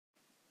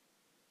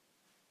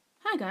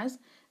Hi guys,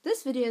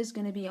 this video is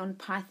going to be on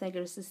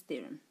Pythagoras'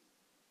 theorem.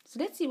 So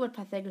let's see what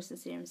Pythagoras'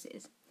 theorem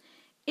says.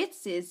 It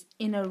says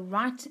in a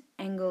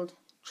right-angled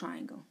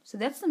triangle. So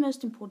that's the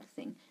most important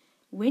thing.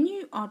 When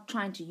you are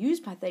trying to use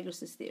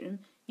Pythagoras'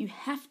 theorem, you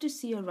have to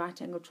see a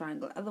right-angled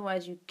triangle.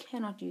 Otherwise, you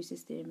cannot use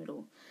this theorem at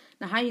all.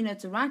 Now, how you know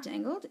it's a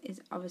right-angled is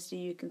obviously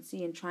you can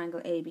see in triangle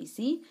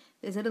ABC,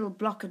 there's a little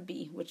block at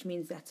B, which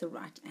means that's a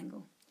right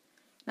angle.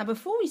 Now,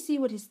 before we see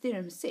what his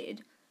theorem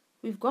said,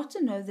 we've got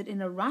to know that in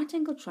a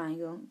right-angled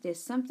triangle,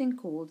 there's something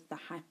called the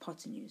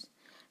hypotenuse.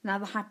 Now,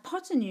 the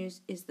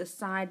hypotenuse is the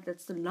side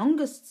that's the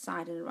longest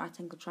side in a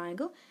right-angled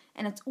triangle,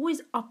 and it's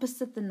always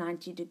opposite the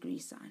 90-degree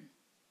sign.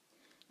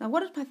 Now,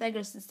 what did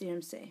Pythagoras'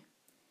 theorem say?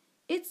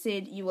 It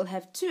said you will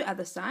have two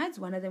other sides.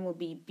 One of them will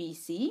be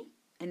BC,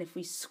 and if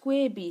we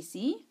square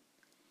BC,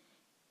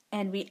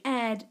 and we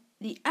add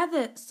the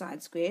other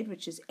side squared,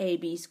 which is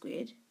AB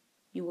squared,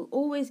 you will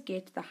always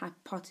get the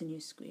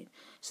hypotenuse squared.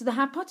 So the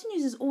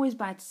hypotenuse is always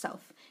by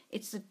itself.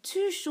 It's the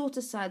two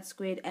shorter sides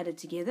squared added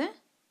together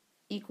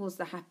equals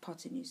the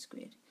hypotenuse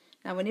squared.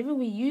 Now whenever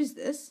we use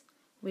this,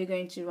 we're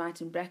going to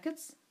write in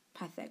brackets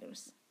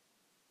Pythagoras.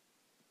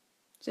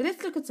 So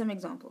let's look at some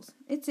examples.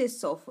 It says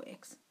solve for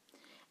x.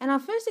 And our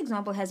first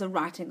example has a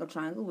right angle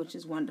triangle, which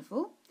is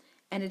wonderful.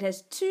 And it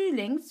has two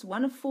lengths,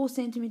 one of 4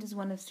 centimeters,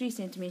 one of 3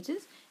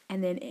 centimeters,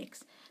 and then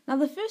x. Now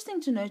the first thing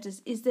to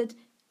notice is that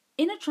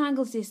in a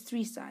triangle, there's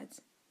 3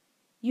 sides.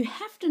 You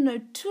have to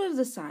know 2 of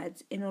the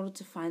sides in order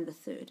to find the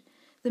third.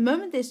 The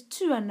moment there's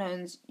 2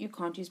 unknowns, you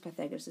can't use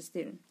Pythagoras'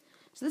 theorem.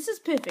 So this is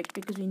perfect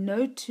because we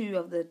know 2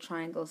 of the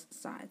triangle's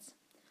sides.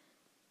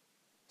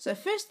 So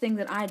first thing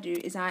that I do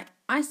is I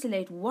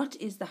isolate what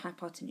is the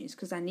hypotenuse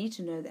because I need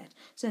to know that.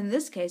 So in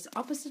this case,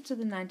 opposite to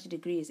the 90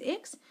 degree is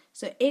x.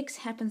 So x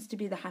happens to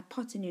be the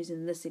hypotenuse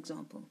in this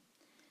example.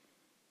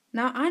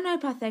 Now I know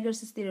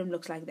Pythagoras' theorem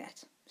looks like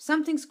that.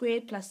 Something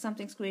squared plus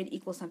something squared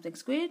equals something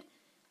squared,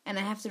 and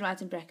I have to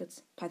write in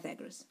brackets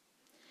Pythagoras.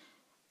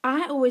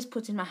 I always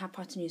put in my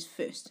hypotenuse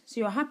first. So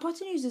your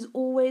hypotenuse is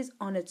always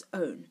on its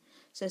own.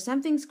 So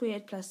something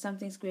squared plus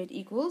something squared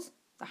equals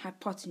the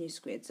hypotenuse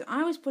squared. So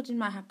I always put in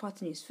my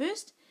hypotenuse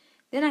first,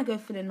 then I go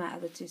fill in my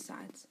other 2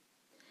 sides.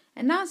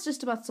 And now it's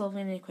just about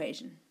solving an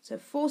equation. So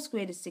 4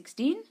 squared is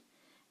 16,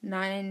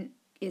 9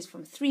 is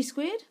from 3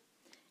 squared,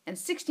 and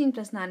 16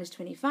 plus 9 is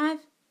 25.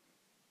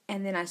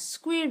 And then I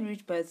square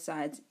root both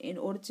sides in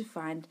order to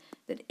find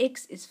that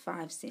x is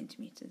 5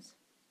 centimeters.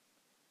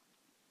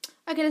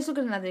 Okay, let's look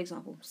at another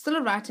example. Still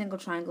a right angle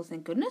triangle,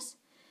 thank goodness.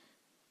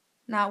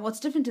 Now,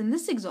 what's different in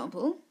this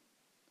example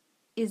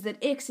is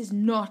that x is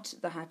not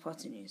the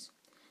hypotenuse.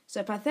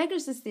 So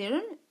Pythagoras'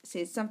 theorem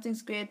says something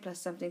squared plus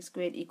something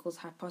squared equals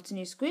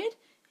hypotenuse squared,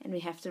 and we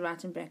have to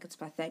write in brackets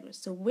Pythagoras.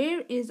 So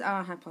where is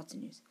our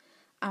hypotenuse?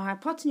 Our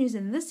hypotenuse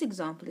in this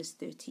example is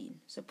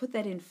 13. So put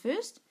that in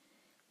first.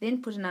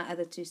 Then put in our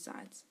other 2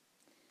 sides.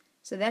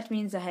 So that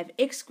means I have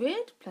x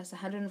squared plus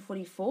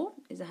 144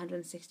 is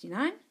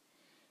 169.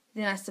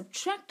 Then I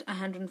subtract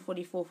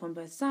 144 from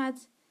both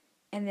sides,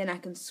 and then I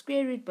can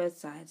square root both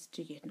sides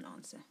to get an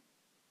answer.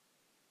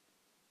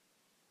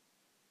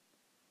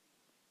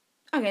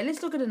 Okay,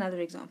 let's look at another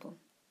example.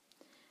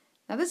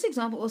 Now this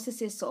example also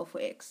says solve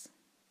for x.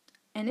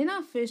 And in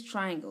our first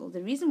triangle,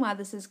 the reason why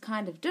this is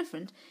kind of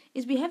different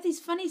is we have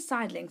these funny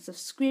side lengths of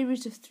square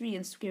root of 3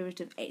 and square root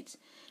of 8.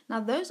 Now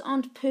those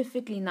aren't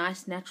perfectly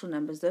nice natural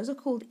numbers. Those are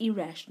called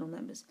irrational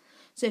numbers.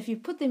 So if you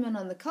put them in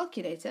on the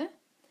calculator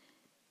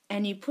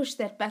and you push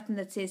that button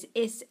that says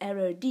S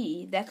arrow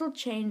D, that'll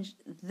change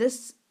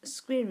this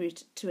square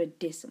root to a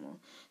decimal.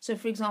 So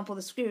for example,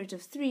 the square root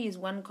of 3 is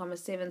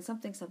 1,7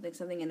 something something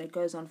something, and it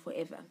goes on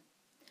forever.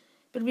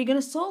 But we're going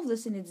to solve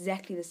this in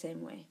exactly the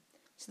same way.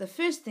 So the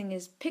first thing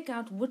is pick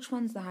out which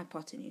one's the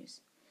hypotenuse.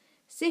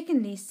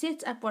 Secondly,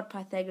 set up what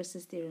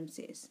Pythagoras' theorem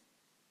says.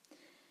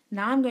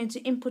 Now I'm going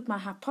to input my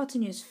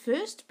hypotenuse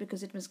first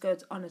because it must go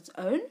on its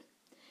own,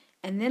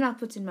 and then I'll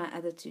put in my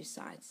other 2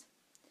 sides.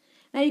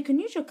 Now you can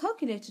use your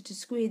calculator to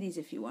square these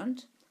if you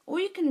want, or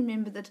you can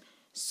remember that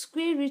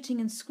square rooting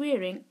and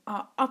squaring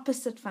are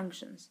opposite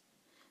functions.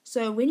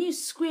 So when you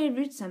square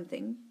root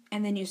something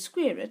and then you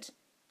square it,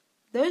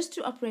 those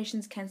 2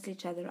 operations cancel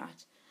each other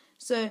out.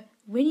 So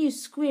when you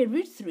square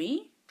root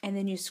 3 and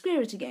then you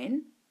square it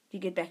again, you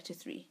get back to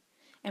 3.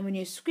 And when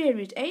you square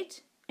root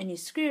 8 and you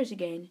square it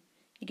again,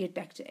 you get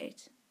back to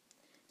 8.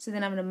 So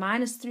then I'm going to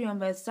minus 3 on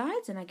both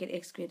sides and I get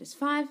x squared is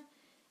 5.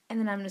 And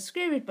then I'm going to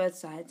square root both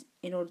sides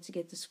in order to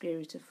get the square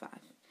root of 5.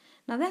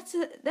 Now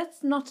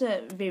that's not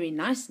a very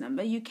nice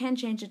number. You can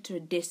change it to a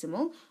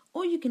decimal,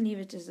 or you can leave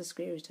it as the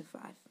square root of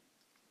 5.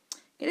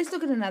 Okay, let's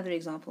look at another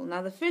example.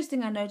 Now the first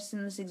thing I noticed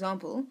in this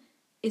example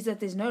is that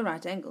there's no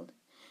right angle.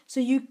 So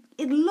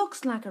it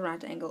looks like a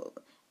right angle.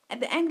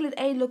 The angle at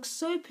A looks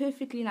so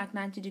perfectly like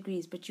 90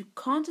 degrees, but you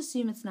can't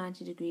assume it's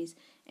 90 degrees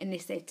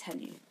unless they tell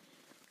you.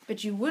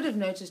 But you would have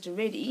noticed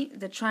already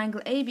the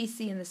triangle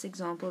ABC in this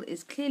example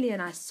is clearly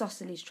an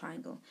isosceles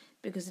triangle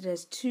because it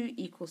has 2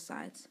 equal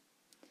sides.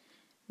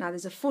 Now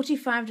there's a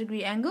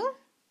 45-degree angle,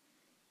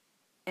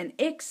 an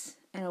x,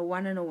 and a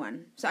 1 and a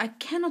 1. So I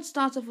cannot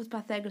start off with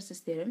Pythagoras'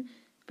 theorem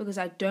because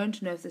I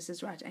don't know if this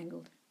is right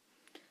angled.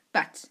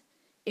 But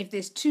if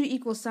there's two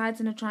equal sides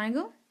in a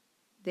triangle,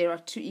 there are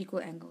two equal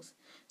angles.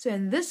 So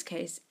in this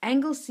case,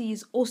 angle C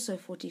is also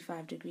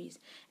 45 degrees.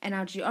 And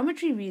our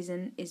geometry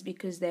reason is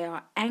because they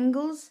are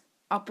angles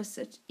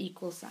opposite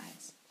equal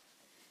sides.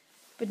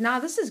 But now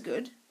this is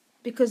good,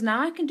 because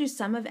now I can do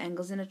sum of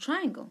angles in a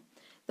triangle.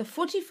 The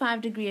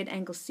 45 degree at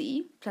angle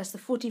C plus the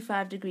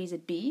 45 degrees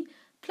at B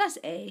plus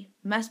A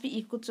must be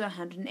equal to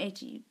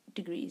 180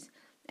 degrees.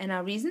 And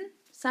our reason?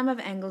 Sum of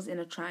angles in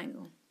a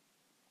triangle.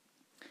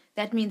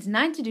 That means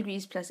 90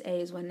 degrees plus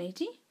A is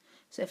 180.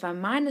 So if I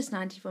minus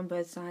 90 from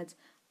both sides,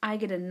 I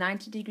get a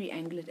 90 degree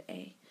angle at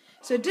A.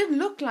 So it did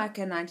look like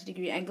a 90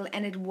 degree angle,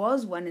 and it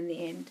was one in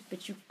the end,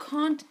 but you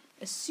can't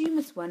assume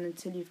it's one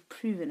until you've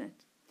proven it.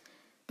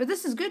 But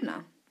this is good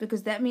now,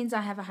 because that means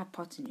I have a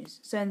hypotenuse.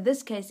 So in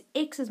this case,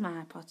 x is my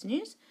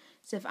hypotenuse.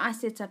 So if I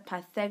set up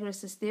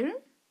Pythagoras' theorem,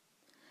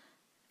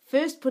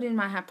 first put in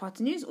my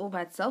hypotenuse all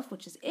by itself,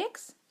 which is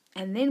x,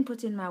 and then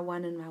put in my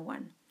 1 and my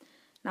 1.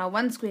 Now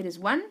 1 squared is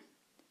 1,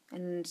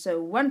 and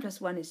so 1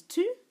 plus 1 is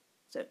 2,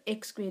 so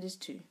x squared is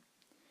 2.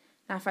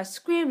 Now if I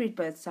square root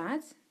both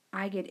sides,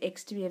 I get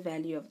x to be a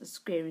value of the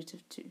square root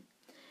of 2.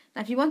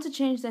 Now if you want to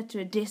change that to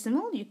a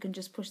decimal, you can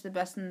just push the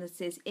button that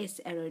says S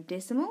arrow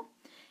decimal,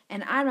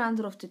 and I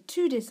rounded off to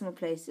 2 decimal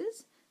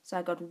places, so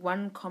I got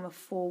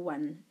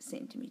 1,41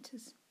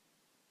 centimeters.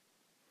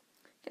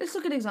 Okay, let's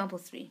look at example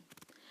 3.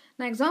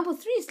 Now example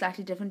 3 is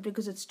slightly different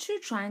because it's two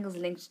triangles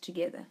linked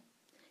together,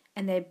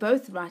 and they're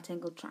both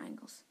right-angled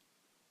triangles.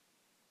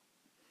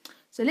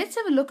 So let's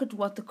have a look at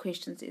what the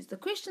question says. The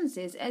question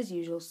says, as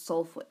usual,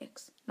 solve for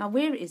x. Now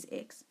where is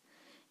x?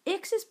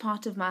 X is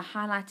part of my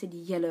highlighted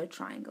yellow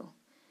triangle.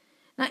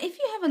 Now if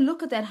you have a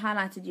look at that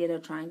highlighted yellow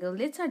triangle,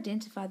 let's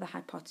identify the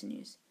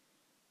hypotenuse.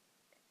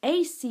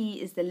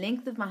 AC is the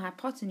length of my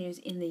hypotenuse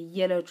in the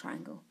yellow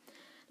triangle.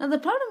 Now the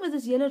problem with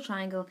this yellow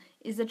triangle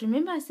is that,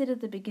 remember I said at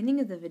the beginning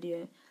of the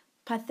video,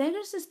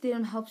 Pythagoras'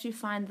 theorem helps you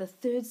find the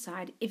third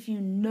side if you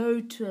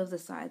know two of the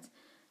sides.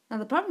 Now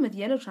the problem with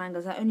yellow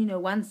triangles, I only know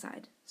one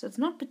side, so it's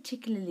not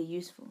particularly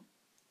useful.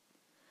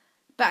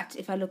 But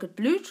if I look at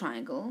blue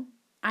triangle,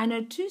 I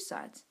know two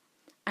sides.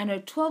 I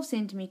know 12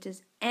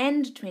 centimeters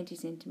and 20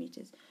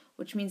 centimeters,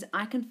 which means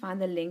I can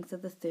find the length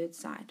of the third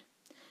side.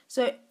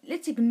 So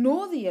let's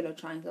ignore the yellow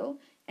triangle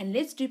and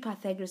let's do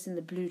Pythagoras in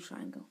the blue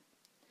triangle.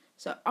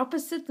 So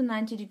opposite the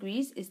 90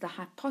 degrees is the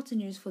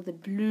hypotenuse for the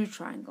blue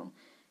triangle.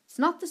 It's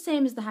not the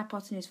same as the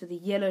hypotenuse for the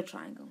yellow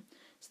triangle.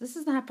 So this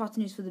is the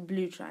hypotenuse for the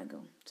blue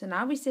triangle. So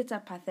now we set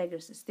up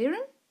Pythagoras'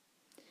 theorem.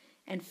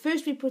 And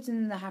first we put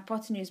in the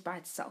hypotenuse by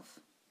itself.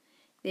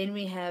 Then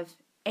we have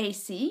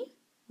AC,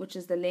 which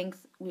is the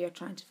length we are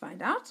trying to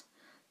find out,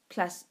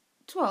 plus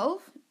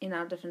 12 in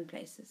our different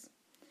places.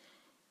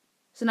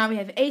 So now we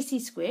have AC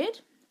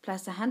squared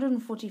plus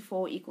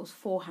 144 equals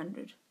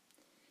 400.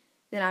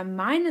 Then I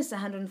minus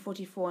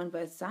 144 on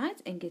both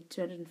sides and get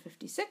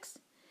 256.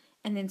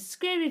 And then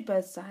square root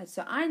both sides.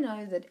 So I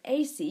know that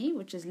AC,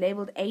 which is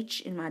labeled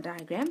H in my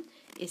diagram,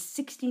 is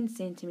 16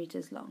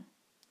 centimeters long.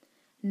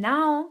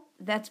 Now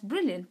that's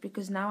brilliant,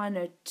 because now I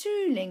know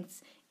two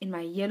lengths in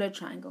my yellow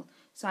triangle.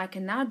 So I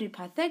can now do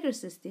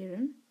Pythagoras'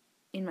 theorem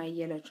in my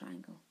yellow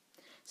triangle.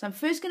 So I'm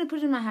first going to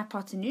put in my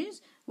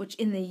hypotenuse, which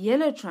in the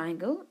yellow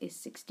triangle is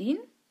 16.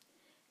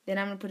 Then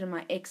I'm going to put in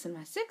my x and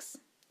my 6.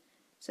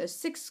 So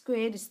 6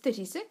 squared is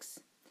 36,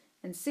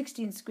 and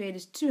 16 squared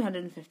is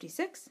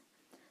 256.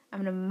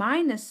 I'm going to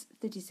minus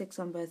 36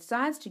 on both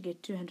sides to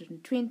get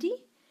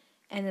 220,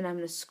 and then I'm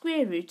going to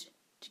square root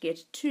to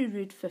get 2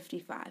 root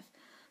 55.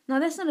 Now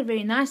that's not a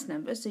very nice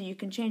number, so you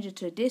can change it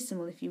to a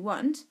decimal if you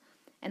want,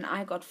 and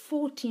I got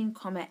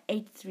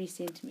 14,83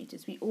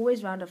 centimeters. We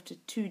always round off to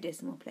 2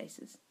 decimal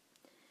places.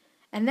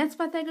 And that's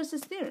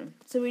Pythagoras' theorem.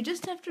 So we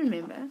just have to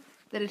remember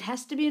that it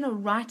has to be in a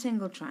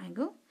right-angled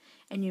triangle,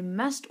 and you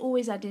must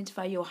always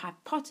identify your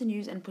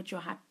hypotenuse and put your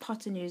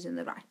hypotenuse in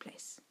the right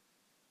place.